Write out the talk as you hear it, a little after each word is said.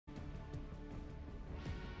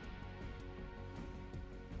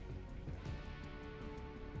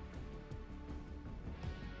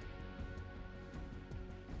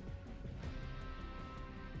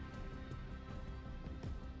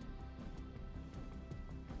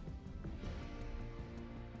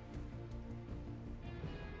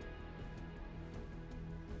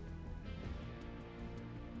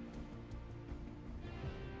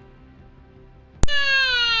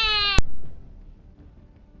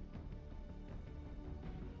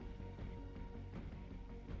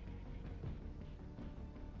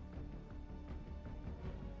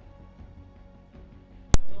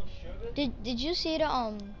Did you see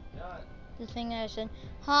the thing that I said?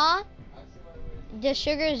 Huh? The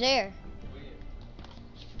sugar is there.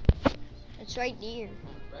 It's right there.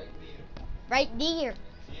 Right there.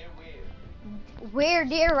 Where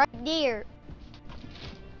there? Right there.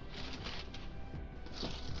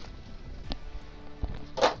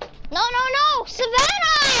 No, no, no!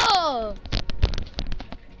 Savannah!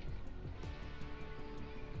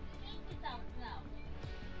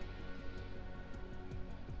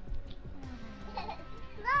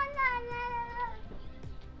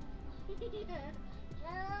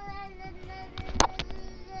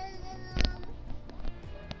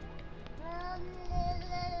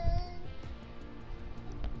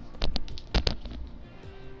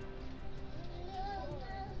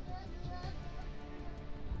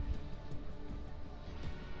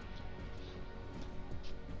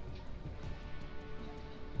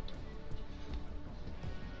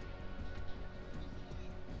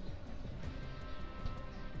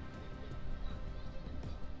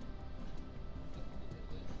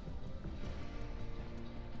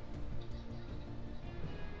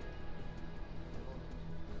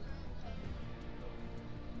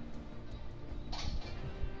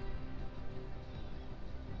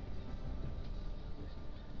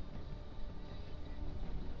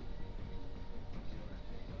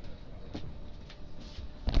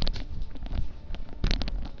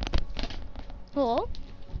 Hello?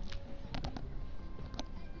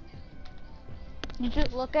 Did you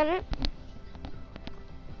look at it?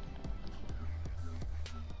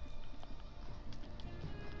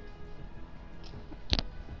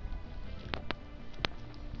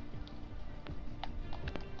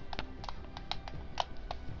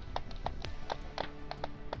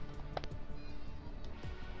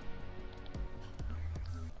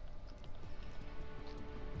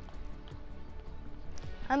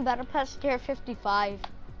 I'm better past tier 55.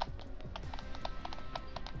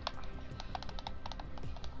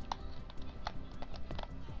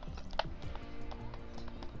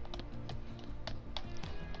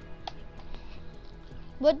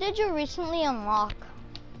 What did you recently unlock?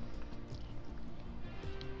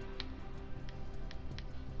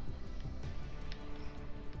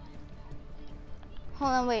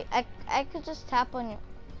 Hold on, wait. I could just tap on you.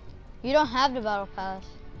 You don't have the battle pass.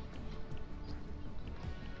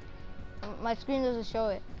 My screen doesn't show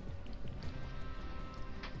it.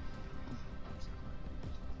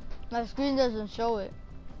 My screen doesn't show it.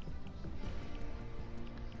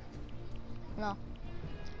 No.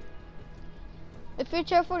 If you're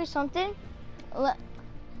tier 40 something,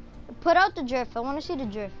 put out the drift. I want to see the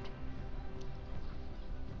drift.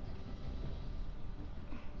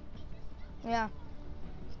 Yeah.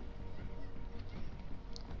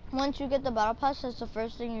 Once you get the battle pass, that's the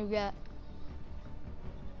first thing you get.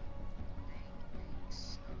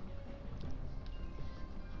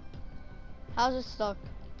 How's it stuck?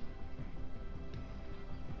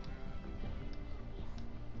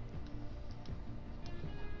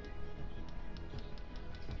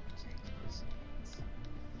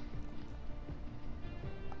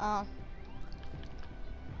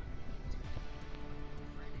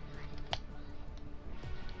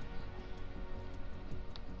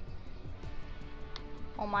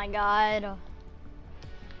 Oh my god.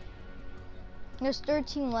 There's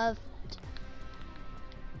 13 left.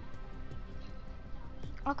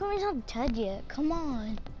 How come he's not dead yet? Come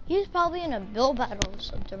on. He's probably in a build battle or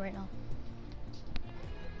something right now.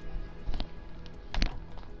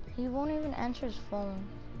 He won't even answer his phone.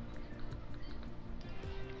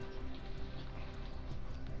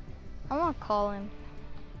 I want to call him.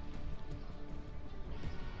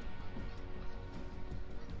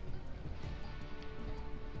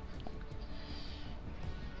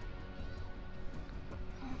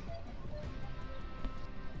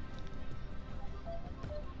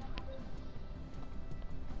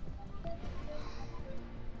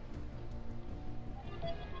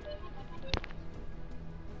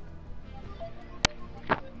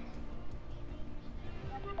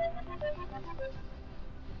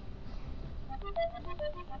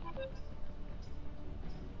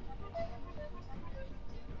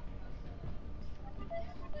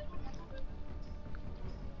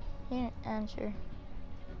 He didn't answer.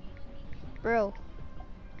 Bro,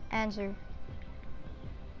 answer.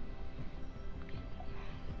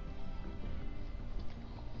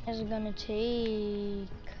 Is it gonna take?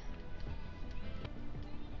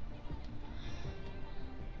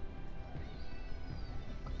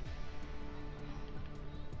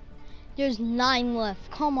 There's 9 left.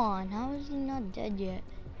 Come on, how is he not dead yet?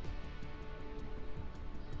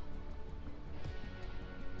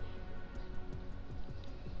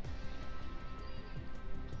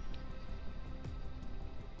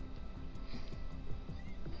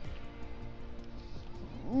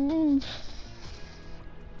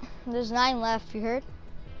 There's 9 left, you heard?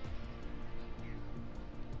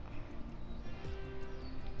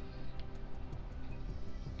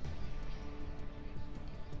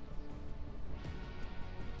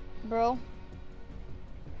 Bro,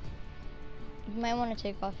 you might want to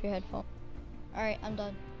take off your headphone. Alright, I'm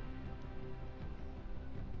done.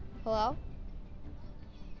 Hello?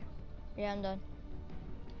 Yeah, I'm done.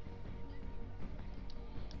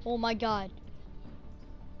 Oh my god.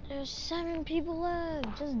 There's 7 people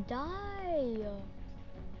left. Just die.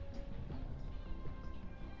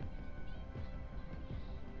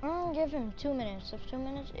 I'm gonna give him 2 minutes.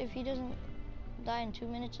 If he doesn't die in 2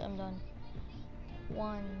 minutes, I'm done.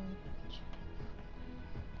 1.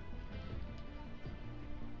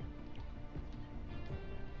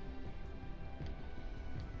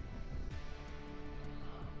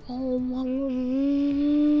 Oh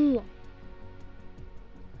my god.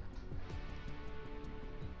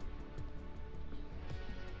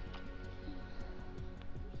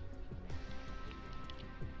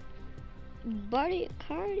 Body,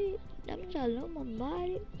 Cardi, I'm just love my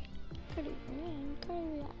body. Cardi, man,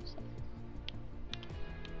 Cardi,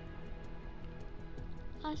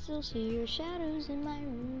 I still see your shadows in my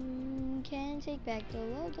room. Can't take back the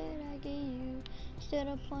love that I gave you. Still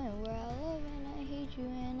a point where I love and I hate you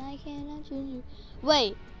and I cannot choose you.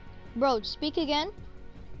 Wait, bro, speak again.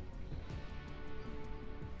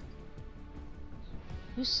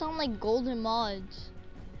 You sound like Golden Mods.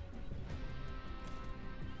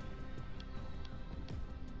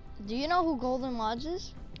 Do you know who Golden Mods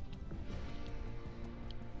is?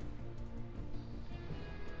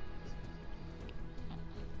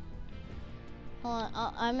 Hold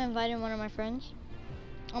on, I'm inviting one of my friends.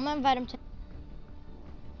 I'm gonna invite him to.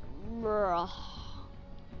 Bruh.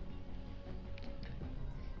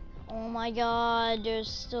 Oh my god, there's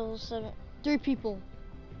still 3 people.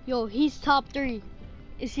 Yo, he's top 3.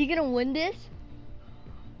 Is he gonna win this?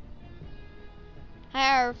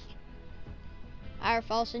 Hi, Arf.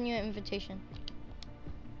 Arf, I'll send you an invitation.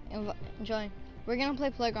 Join. We're gonna play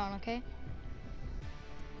Playground, okay?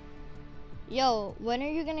 Yo, when are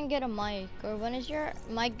you gonna get a mic? Or when is your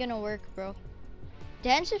mic gonna work, bro?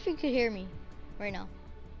 Dance if you could hear me right now.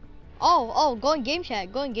 Oh, go in game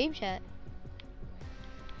chat. Go in game chat.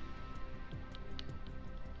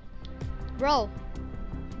 Bro.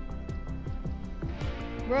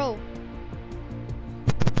 Bro,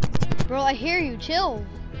 I hear you. Chill.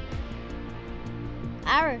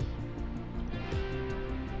 Arif.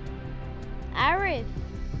 Arif.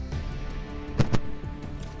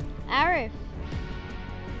 Arif.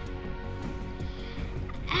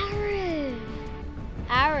 Arif.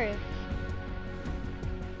 Arif.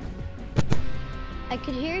 I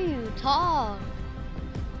could hear you. Talk.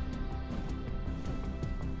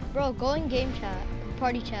 Bro, go in game chat.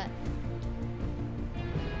 Party chat.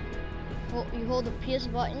 You hold the PS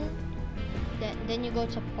button, then you go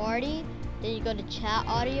to party, then you go to chat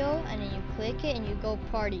audio, and then you click it and you go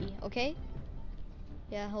party, okay?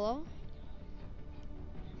 Yeah, hello?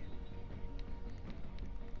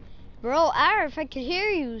 Bro, Arif, I can hear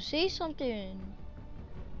you. Say something.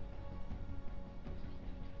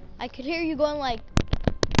 I could hear you going like...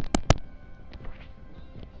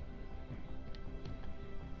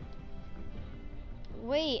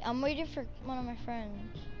 Wait, I'm waiting for one of my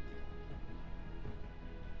friends.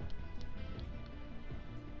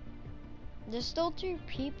 There's still 3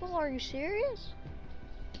 people? Are you serious?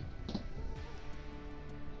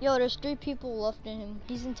 Yo, there's 3 people left in him.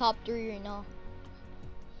 He's in top 3 right now.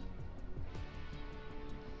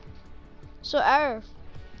 So Arif,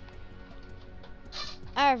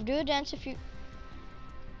 do a dance if you...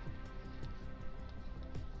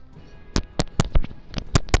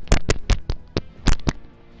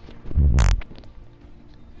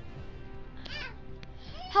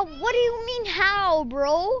 How? What do you mean how,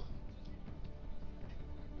 bro?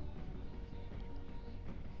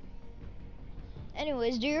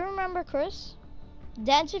 Anyways, do you remember Chris?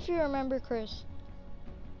 Dance if you remember Chris.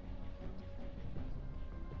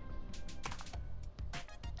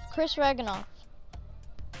 Chris Raganoff.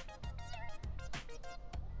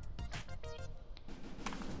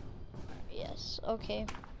 Yes, okay.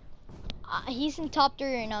 He's in top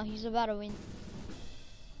 3 right now. He's about to win.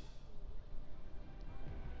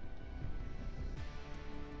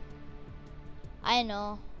 I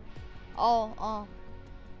know. Oh,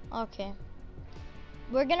 okay.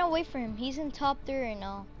 We're gonna wait for him. He's in top 3 right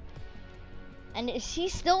now. And is he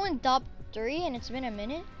still in top 3 and it's been a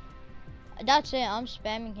minute? That's it, I'm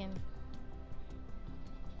spamming him.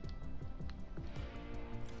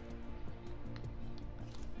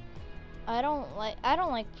 I don't like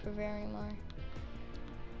Prevair anymore.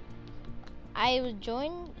 I was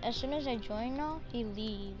joined. As soon as I join now, he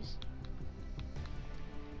leaves.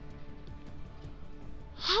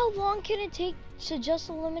 How long can it take to just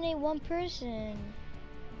eliminate one person?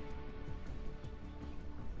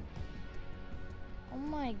 Oh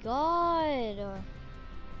my god.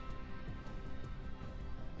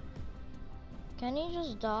 Can he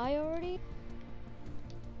just die already?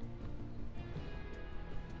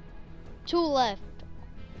 2 left.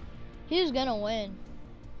 He's gonna win.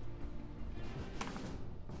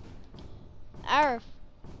 Arif,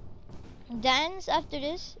 dance after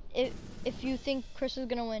this if you think Chris is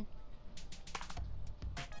gonna win.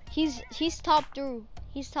 He's top 2.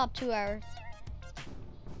 He's top 2, Arif.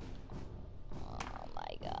 Oh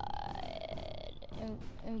my god.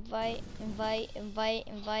 Invite.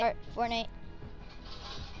 Fortnite.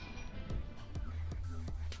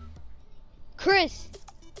 Chris.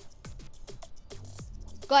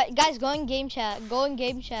 Guys, go in game chat.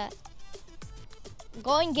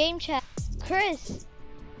 Chris.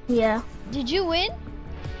 Yeah. Did you win?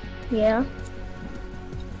 Yeah.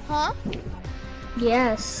 Huh?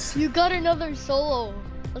 Yes. You got another solo.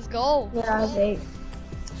 Let's go. Yeah, I was 8.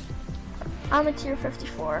 I'm a tier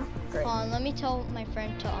 54. Great. Hold on, let me tell my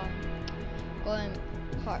friend to go in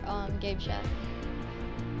game chat.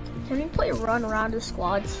 Can we play run around the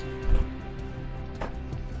squads?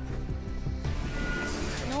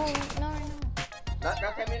 No, not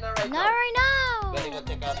right now. Not right Not right now. Better go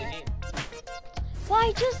check out the game.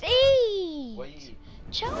 Why just eat? What you eat?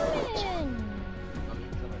 Chillin'.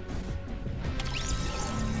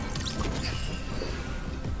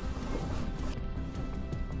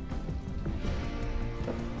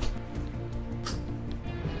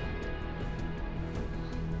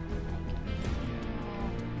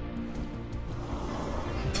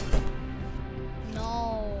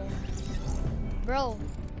 No. Bro.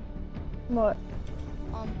 What?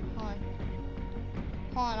 Hold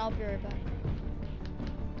on, I'll be right back.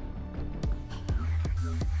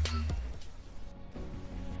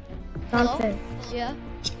 Hello? Jonathan, Yeah?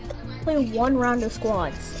 play one round of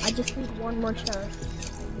squads. I just need one more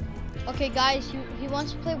chance. Okay, guys, he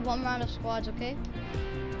wants to play 1 round of squads, okay?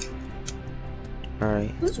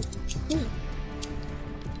 Alright. Who's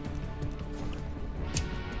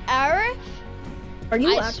Arif, Are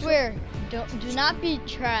you I swear, do not be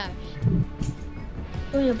trash.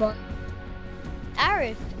 Who you bought?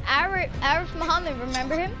 Arif Muhammad,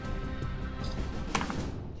 remember him?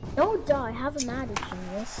 No, duh, I have a Madden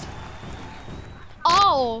genius.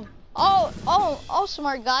 Oh,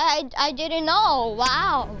 smart guy. I didn't know.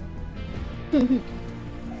 Wow.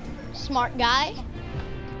 Smart guy.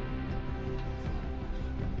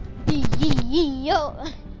 Yo,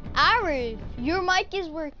 Arif, your mic is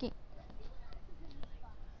working.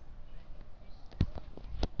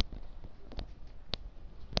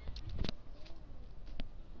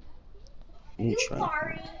 You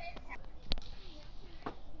try.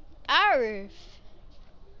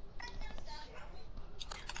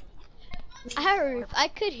 Arif, I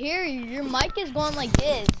could hear you. Your mic is going like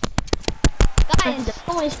this. Guys,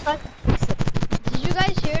 Always try to fix it. did you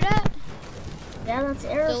guys hear that? Yeah, that's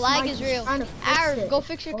Arif. The lag is real. Arif, go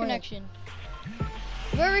fix your connection.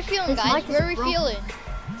 Where are we feeling, guys? Where are we feeling?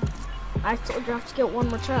 I told you I have to get one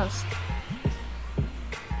more chest.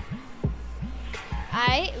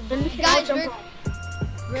 Alright, Then we can guys, all jump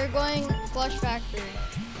we're going Flush Factory.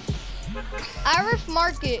 Arif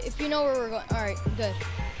Market, if you know where we're going. Alright, good.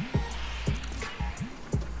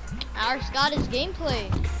 Arif's got his gameplay.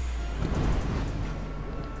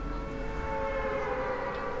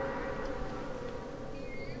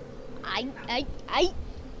 I.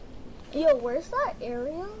 Yo, where's that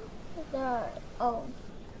area? Oh.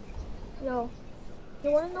 Yo.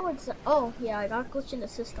 You wanna know what's... Oh, yeah, I got glitch in the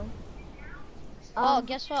system. Oh,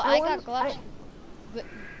 guess what? I got glitch.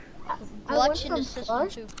 I went Glitch in the from system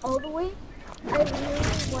Flush too. all the way. I really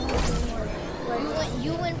went like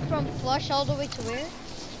You went from Flush all the way to where?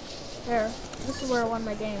 there. This is where I won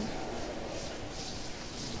my game.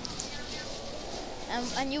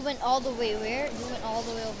 And you went all the way where? You went all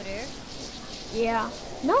the way over there? Yeah.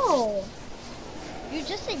 No. You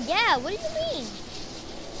just said yeah. What do you mean?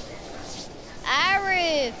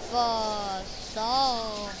 Arif,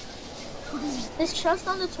 stop. This chest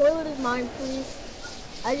on the toilet is mine, please.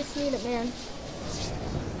 I just need it, man.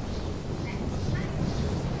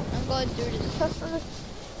 I'm going through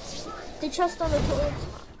this. The chest on the toilet.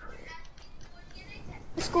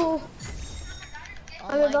 Let's go. Oh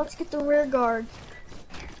I'm about to get the rear guard.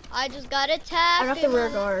 I just got attacked. I got the rear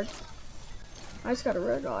guard. I just got a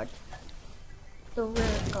rear guard. The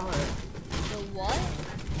rear guard. The what?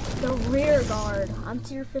 The rear guard. I'm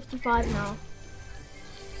tier 55 now.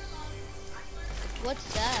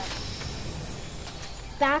 What's that?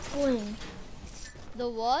 Back bling. The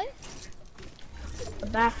what? The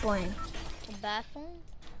back bling. The bathroom?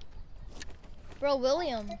 Bro,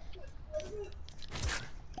 William.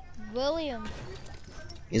 William.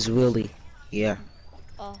 It's Willie. Yeah.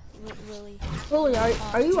 Oh, Willie. Willie,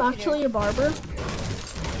 are you actually a barber?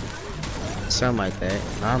 Something like that.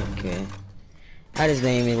 I'm okay. I just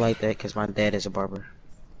named me like that because my dad is a barber.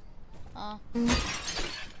 Oh.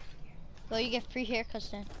 Well, you get free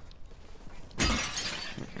haircuts then.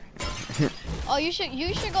 Oh, you should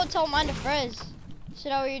go tell mine to Frez. So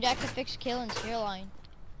that way your dad can fix Kalen's hairline.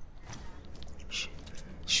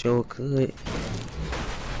 Sure could.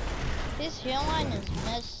 His hairline is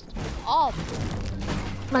messed up.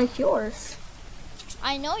 Like yours.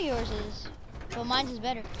 I know yours is, but mine is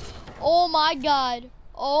better. Oh my god.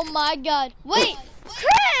 Oh my god. Wait,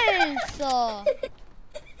 Chris!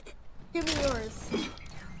 Give me yours.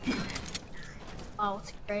 Oh,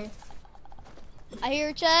 it's great. I hear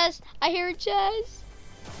a chest. I hear a chest.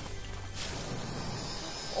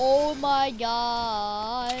 Oh my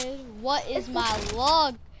god. What is my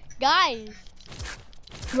luck? Guys.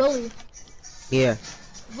 Willie, Yeah.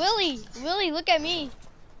 Willie, look at me.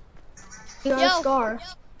 you got a scar.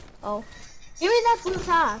 Oh. Give me that blue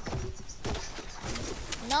tack.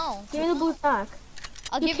 No. Give me the blue tack.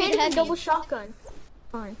 I'll You give you can't the even heavy. double shotgun.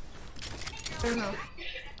 Fine. I don't know.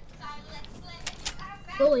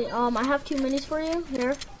 Willie, I have 2 minis for you.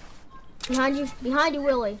 Here. Behind you,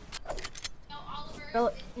 Willie.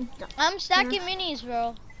 Willie. I'm stacking minis,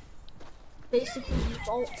 bro. Basically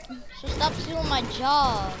default. So stop stealing my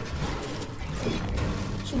job.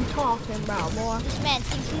 What you talking about, boy? This man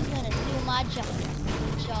thinks he's gonna steal my job.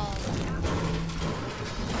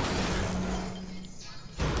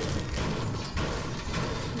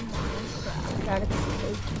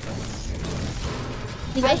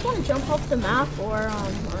 You guys want to jump off the map or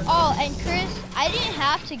Oh, and Chris, I didn't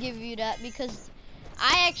have to give you that because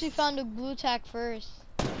I actually found a blue tack first,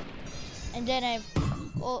 and then I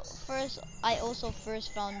also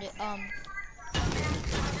first found it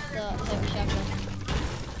the heavy shotgun.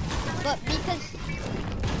 But because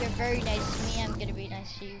you're very nice to me, I'm gonna be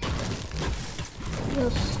nice to you.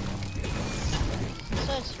 Yes.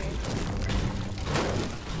 So it's true.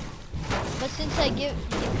 But since I gave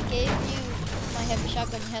you my heavy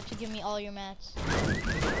shotgun, you have to give me all your mats.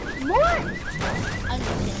 What?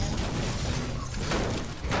 Understand.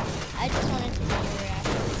 I just wanted to see your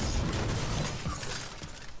reaction.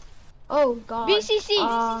 Oh God. BCC,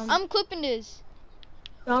 I'm clipping this.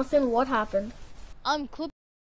 Jonathan, what happened? I'm clipping.